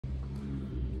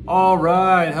All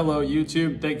right, hello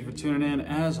YouTube. Thank you for tuning in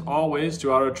as always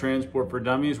to Auto Transport for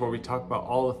Dummies, where we talk about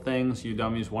all the things you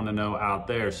dummies want to know out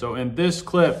there. So in this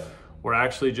clip, we're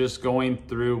actually just going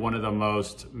through one of the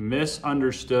most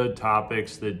misunderstood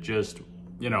topics that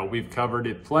we've covered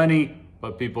it plenty,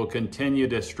 but people continue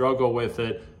to struggle with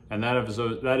it. And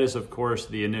that is of course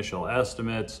the initial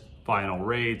estimates, final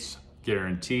rates,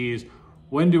 guarantees.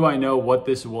 When do I know what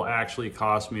this will actually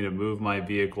cost me to move my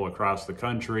vehicle across the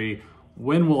country?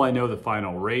 When will I know the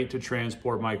final rate to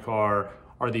transport my car?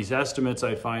 Are these estimates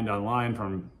I find online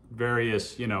from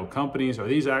various, companies, are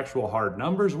these actual hard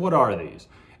numbers? What are these?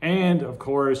 And of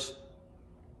course,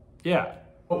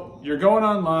 you're going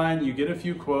online, you get a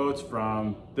few quotes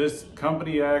from this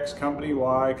company X, company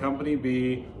Y, company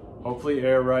B, hopefully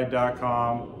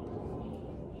airride.com.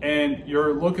 And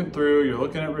you're looking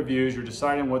at reviews, you're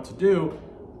deciding what to do,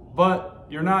 but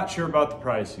you're not sure about the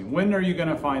pricing. When are you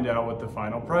gonna find out what the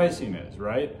final pricing is,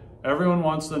 right? Everyone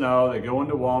wants to know. They go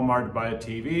into Walmart to buy a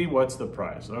TV, what's the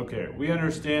price? Okay, we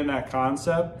understand that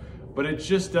concept, but it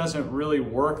just doesn't really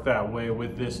work that way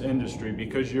with this industry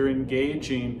because you're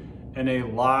engaging in a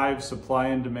live supply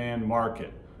and demand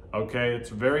market, okay?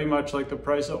 It's very much like the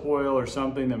price of oil or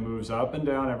something that moves up and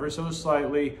down ever so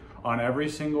slightly on every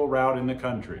single route in the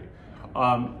country.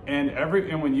 And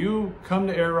when you come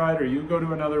to AirRide or you go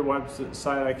to another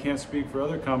website, I can't speak for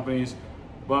other companies,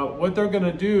 but what they're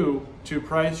gonna do to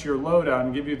price your load out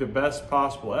and give you the best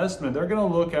possible estimate, they're gonna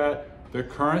look at the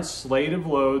current slate of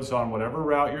loads on whatever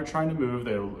route you're trying to move.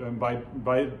 And by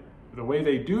the way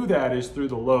they do that is through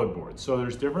the load board. So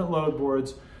there's different load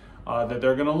boards that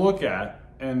they're gonna look at,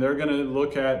 and they're gonna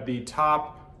look at the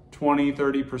top 20,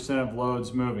 30% of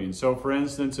loads moving. So for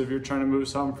instance, if you're trying to move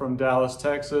something from Dallas,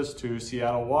 Texas to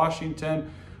Seattle, Washington,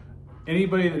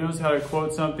 anybody that knows how to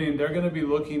quote something, they're gonna be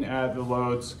looking at the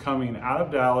loads coming out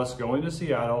of Dallas, going to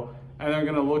Seattle, and they're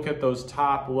gonna look at those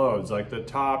top loads, like the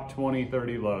top 20,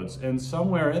 30 loads. And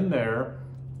somewhere in there,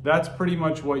 that's pretty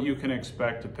much what you can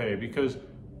expect to pay because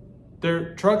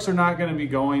their trucks are not gonna be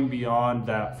going beyond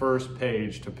that first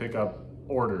page to pick up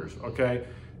orders, okay?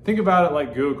 Think about it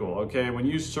like Google, okay? When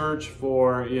you search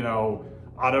for,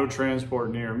 auto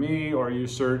transport near me, or you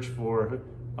search for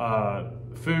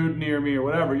food near me or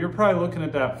whatever, you're probably looking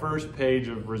at that first page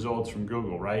of results from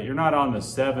Google, right? You're not on the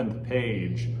 7th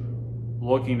page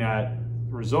looking at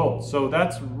results. So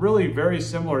that's really very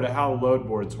similar to how load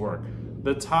boards work.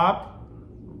 The top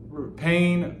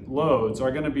paying loads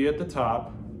are gonna be at the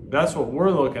top. That's what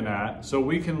we're looking at. So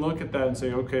we can look at that and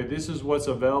say, okay, this is what's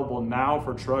available now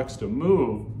for trucks to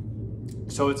move.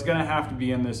 So it's gonna have to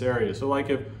be in this area. So like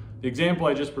if the example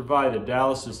I just provided,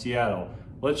 Dallas to Seattle,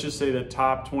 let's just say the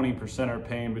top 20% are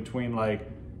paying between like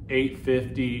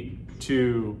 $850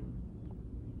 to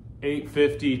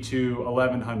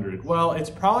 $1,100. Well, it's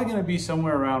probably gonna be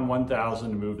somewhere around 1,000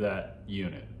 to move that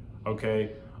unit,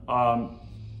 okay?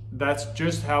 That's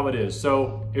just how it is.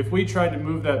 So if we tried to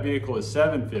move that vehicle at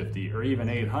 $750 or even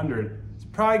 $800, it's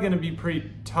probably gonna be pretty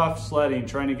tough sledding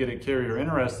trying to get a carrier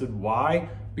interested. Why?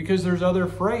 Because there's other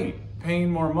freight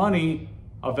paying more money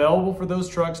available for those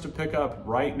trucks to pick up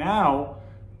right now.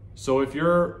 So if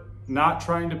you're not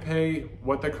trying to pay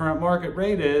what the current market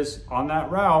rate is on that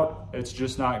route, it's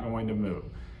just not going to move.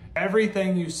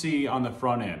 Everything you see on the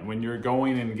front end when you're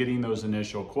going and getting those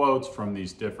initial quotes from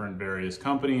these different various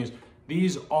companies,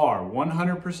 these are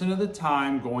 100% of the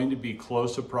time going to be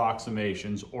close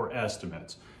approximations or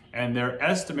estimates. And they're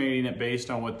estimating it based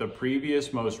on what the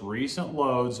previous most recent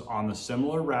loads on the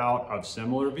similar route of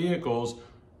similar vehicles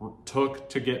took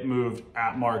to get moved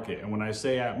at market. And when I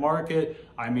say at market,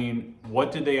 I mean,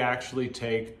 what did they actually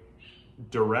take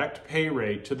direct pay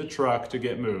rate to the truck to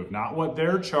get moved? Not what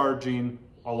they're charging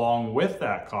along with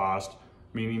that cost,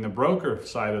 meaning the broker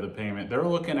side of the payment. They're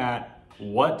looking at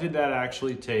what did that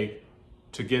actually take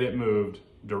to get it moved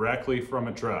directly from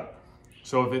a truck.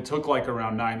 So if it took like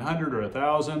around 900 or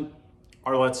 1,000,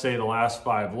 or let's say the last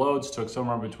 5 loads took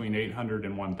somewhere between 800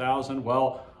 and 1,000,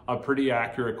 well, a pretty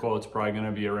accurate quote's probably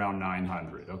gonna be around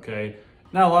 900, okay?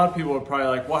 Now, a lot of people are probably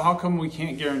like, well, how come we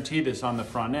can't guarantee this on the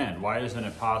front end? Why isn't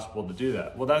it possible to do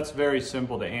that? Well, that's very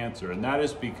simple to answer, and that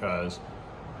is because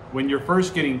when you're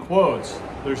first getting quotes,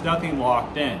 there's nothing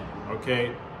locked in,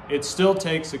 okay? It still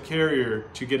takes a carrier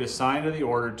to get assigned to the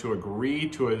order to agree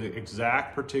to an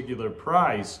exact particular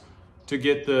price to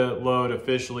get the load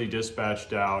officially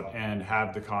dispatched out and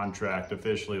have the contract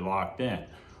officially locked in.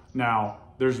 Now,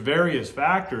 there's various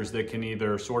factors that can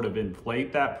either sort of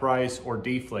inflate that price or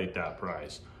deflate that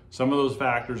price. Some of those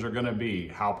factors are gonna be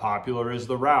how popular is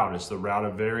the route? Is the route a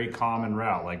very common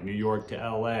route like New York to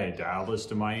LA, Dallas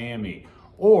to Miami?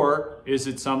 Or is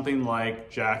it something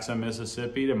like Jackson,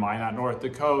 Mississippi to Minot, North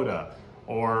Dakota,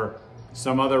 or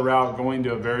some other route going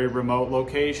to a very remote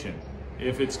location?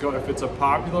 If it's a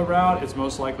popular route, it's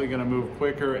most likely going to move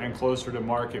quicker and closer to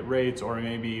market rates, or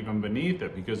maybe even beneath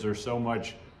it, because there's so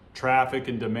much traffic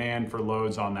and demand for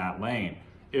loads on that lane.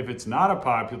 If it's not a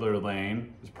popular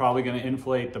lane, it's probably going to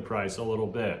inflate the price a little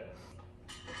bit.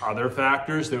 Other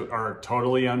factors that are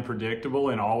totally unpredictable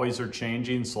and always are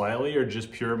changing slightly are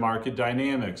just pure market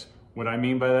dynamics. What I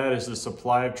mean by that is the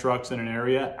supply of trucks in an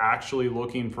area actually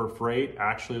looking for freight,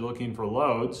 actually looking for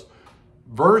loads,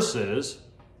 versus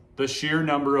the sheer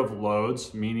number of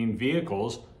loads, meaning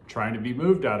vehicles, trying to be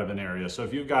moved out of an area. So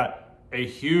if you've got a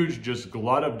huge just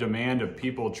glut of demand of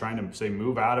people trying to, say,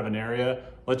 move out of an area,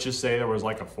 let's just say there was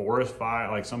like a forest fire,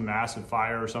 like some massive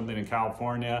fire or something in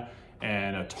California,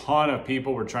 and a ton of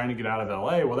people were trying to get out of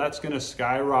LA, well, that's gonna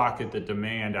skyrocket the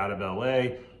demand out of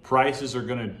LA. Prices are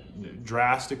gonna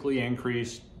drastically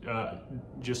increase,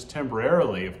 just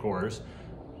temporarily, of course.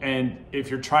 And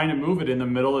if you're trying to move it in the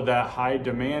middle of that high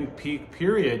demand peak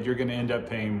period, you're gonna end up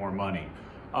paying more money.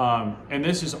 And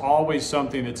this is always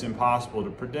something that's impossible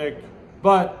to predict,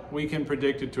 but we can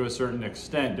predict it to a certain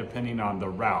extent depending on the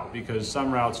route, because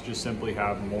some routes just simply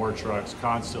have more trucks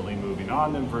constantly moving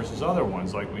on them versus other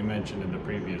ones, like we mentioned in the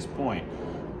previous point.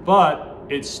 But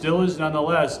it still is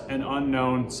nonetheless an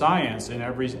unknown science in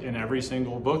every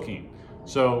single booking.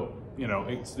 So, you know,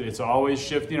 it's always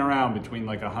shifting around between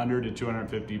like 100 to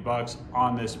 250 bucks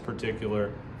on this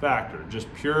particular factor.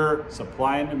 Just pure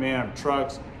supply and demand of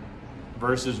trucks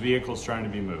versus vehicles trying to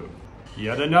be moved.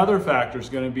 Yet another factor is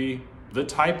going to be the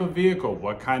type of vehicle.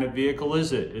 What kind of vehicle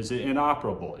is it? Is it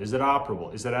inoperable? Is it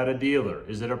operable? Is it at a dealer?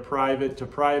 Is it a private to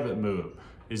private move?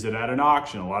 Is it at an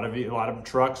auction? A lot of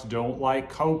trucks don't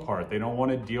like Copart. They don't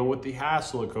want to deal with the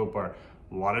hassle of Copart.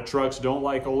 A lot of trucks don't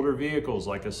like older vehicles,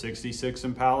 like a 66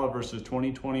 Impala versus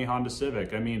 2020 Honda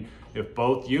Civic. I mean, if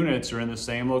both units are in the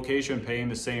same location paying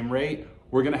the same rate,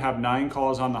 we're going to have 9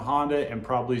 calls on the Honda and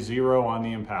probably 0 on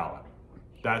the Impala.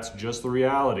 That's just the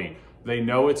reality. They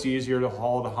know it's easier to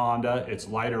haul the Honda, it's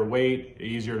lighter weight,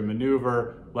 easier to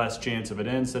maneuver, less chance of an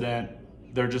incident.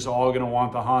 They're just all going to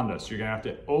want the Honda, so you're going to have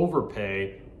to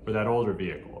overpay for that older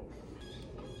vehicle.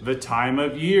 The time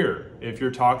of year. If you're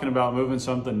talking about moving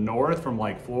something north from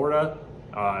like Florida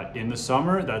in the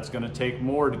summer, that's going to take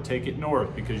more to take it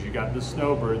north, because you got the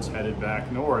snowbirds headed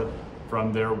back north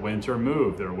from their winter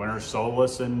move, their winter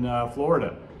solace in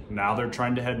Florida. Now they're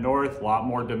trying to head north, a lot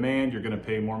more demand, you're going to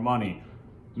pay more money.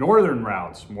 Northern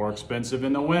routes, more expensive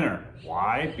in the winter.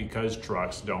 Why? Because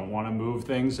trucks don't want to move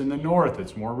things in the north.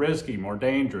 It's more risky, more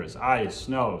dangerous. Ice,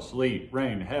 snow, sleet,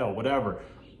 rain, hail, whatever.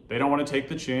 They don't want to take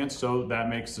the chance, so that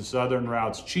makes the southern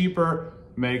routes cheaper,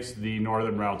 makes the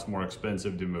northern routes more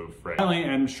expensive to move freight. Finally,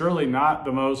 and surely not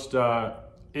the most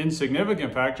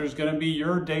insignificant factor, is going to be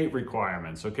your date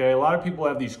requirements, okay? A lot of people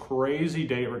have these crazy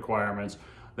date requirements.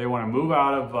 They want to move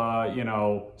out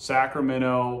of,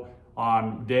 Sacramento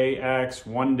on day X,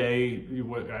 one day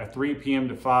at 3 p.m.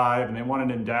 to 5, and they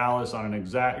want it in Dallas on an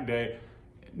exact day.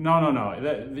 No.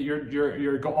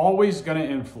 You're always going to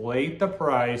inflate the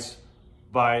price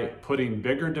by putting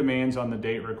bigger demands on the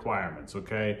date requirements,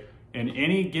 okay? In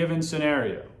any given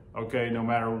scenario, okay, no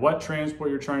matter what transport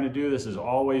you're trying to do, this is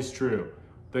always true.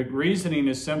 The reasoning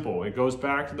is simple. It goes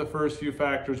back to the first few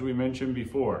factors we mentioned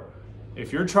before.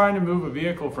 If you're trying to move a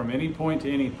vehicle from any point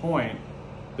to any point,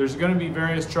 there's going to be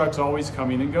various trucks always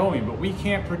coming and going, but we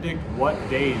can't predict what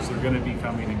days they're going to be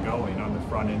coming and going on the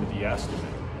front end of the estimate.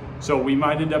 So we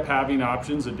might end up having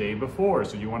options a day before.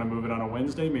 So you want to move it on a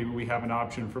Wednesday, maybe we have an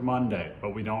option for Monday,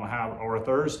 but we don't have, or a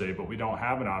Thursday, but we don't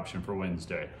have an option for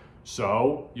Wednesday.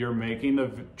 So you're making the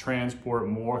transport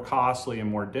more costly and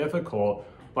more difficult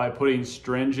by putting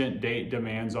stringent date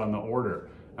demands on the order.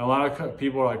 And a lot of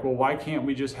people are like, well, why can't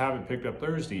we just have it picked up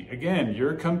Thursday? Again,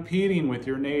 you're competing with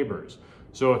your neighbors.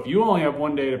 So if you only have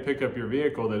one day to pick up your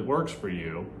vehicle that works for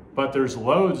you, but there's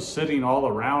loads sitting all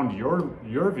around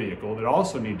your vehicle that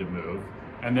also need to move,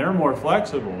 and they're more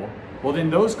flexible, well, then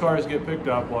those cars get picked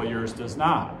up while yours does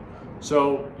not.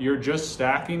 So you're just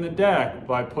stacking the deck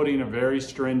by putting a very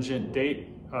stringent date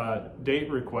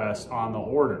request on the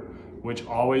order, which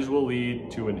always will lead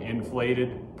to an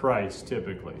inflated price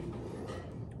typically.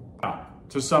 Now,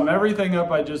 to sum everything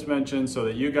up I just mentioned so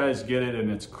that you guys get it and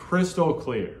it's crystal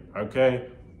clear, okay?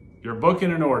 You're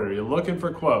booking an order, you're looking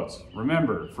for quotes.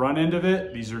 Remember, front end of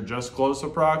it, these are just close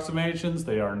approximations.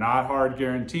 They are not hard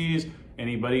guarantees.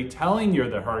 Anybody telling you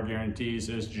they're hard guarantees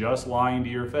is just lying to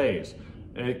your face.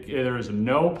 There is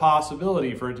no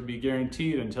possibility for it to be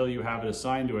guaranteed until you have it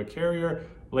assigned to a carrier.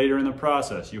 later in the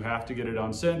process. You have to get it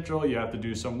on central, you have to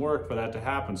do some work for that to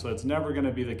happen. So it's never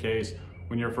gonna be the case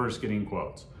when you're first getting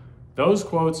quotes. Those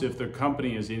quotes, if the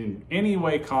company is in any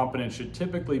way competent, should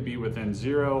typically be within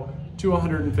 0 to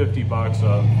 150 bucks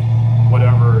of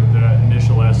whatever the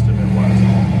initial estimate was.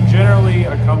 Generally,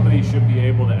 a company should be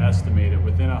able to estimate it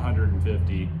within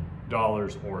 $150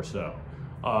 or so.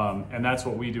 And that's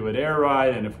what we do at Air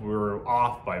Ride, and if we're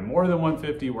off by more than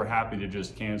 150, we're happy to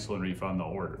just cancel and refund the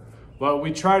order. But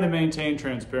we try to maintain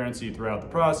transparency throughout the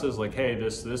process, like, hey,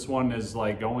 this one is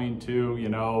like going to, you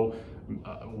know,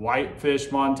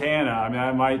 Whitefish, Montana. I mean,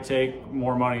 I might take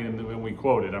more money than we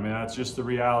quoted. I mean, that's just the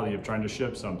reality of trying to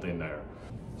ship something there.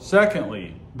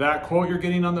 Secondly, that quote you're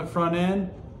getting on the front end,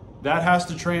 that has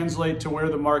to translate to where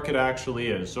the market actually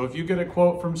is. So if you get a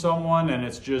quote from someone and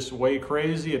it's just way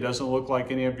crazy, it doesn't look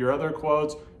like any of your other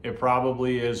quotes, it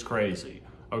probably is crazy.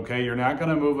 Okay, you're not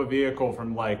gonna move a vehicle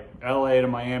from like LA to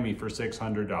Miami for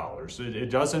 $600. It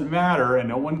doesn't matter, and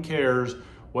no one cares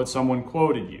what someone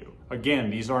quoted you. Again,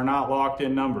 these are not locked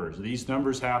in numbers. These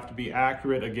numbers have to be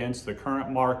accurate against the current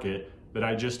market that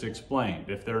I just explained.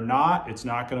 If they're not, it's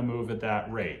not gonna move at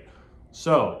that rate.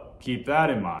 So keep that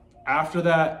in mind. After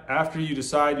that, after you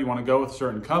decide you wanna go with a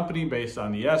certain company based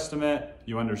on the estimate,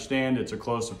 you understand it's a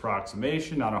close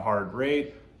approximation, not a hard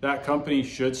rate, that company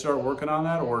should start working on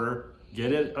that order,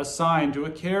 get it assigned to a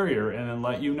carrier, and then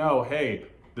let you know, hey,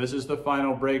 this is the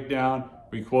final breakdown.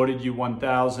 We quoted you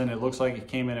 1,000. It looks like it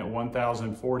came in at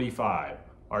 1,045.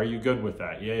 Are you good with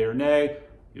that? Yay or nay?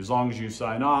 As long as you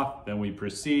sign off, then we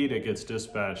proceed. It gets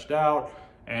dispatched out,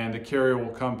 and the carrier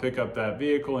will come pick up that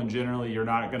vehicle, and generally you're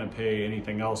not gonna pay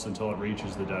anything else until it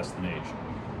reaches the destination.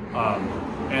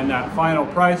 And that final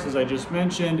price, as I just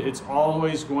mentioned, it's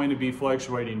always going to be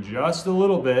fluctuating just a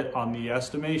little bit on the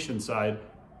estimation side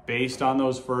based on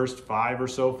those first 5 or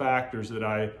so factors that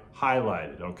I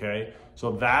highlighted, okay?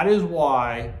 So that is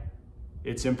why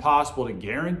it's impossible to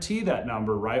guarantee that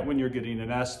number right when you're getting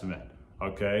an estimate,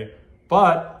 okay?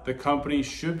 But the company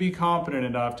should be competent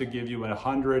enough to give you a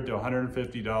 $100 to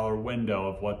 $150 window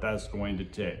of what that's going to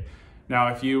take. Now,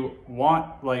 if you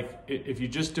want, like, if you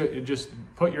just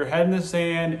put your head in the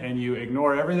sand and you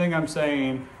ignore everything I'm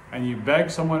saying and you beg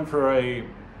someone for a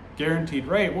guaranteed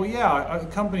rate, well, yeah,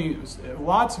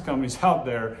 lots of companies out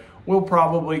there will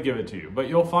probably give it to you, but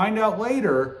you'll find out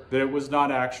later that it was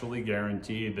not actually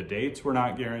guaranteed. The dates were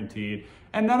not guaranteed,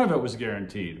 and none of it was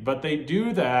guaranteed. But they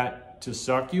do that to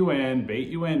suck you in, bait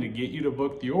you in, to get you to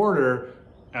book the order.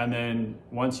 And then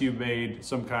once you've made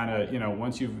some kind of,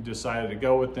 once you've decided to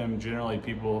go with them, generally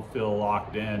people feel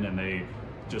locked in and they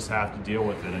just have to deal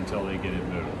with it until they get it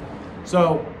moved.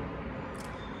 So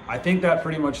I think that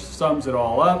pretty much sums it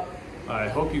all up. I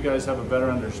hope you guys have a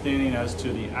better understanding as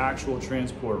to the actual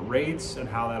transport rates and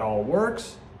how that all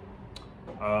works.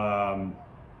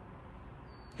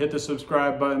 Hit the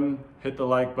subscribe button, hit the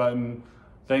like button.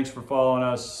 Thanks for following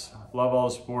us. Love all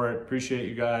the support. Appreciate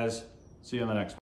you guys. See you on the next one.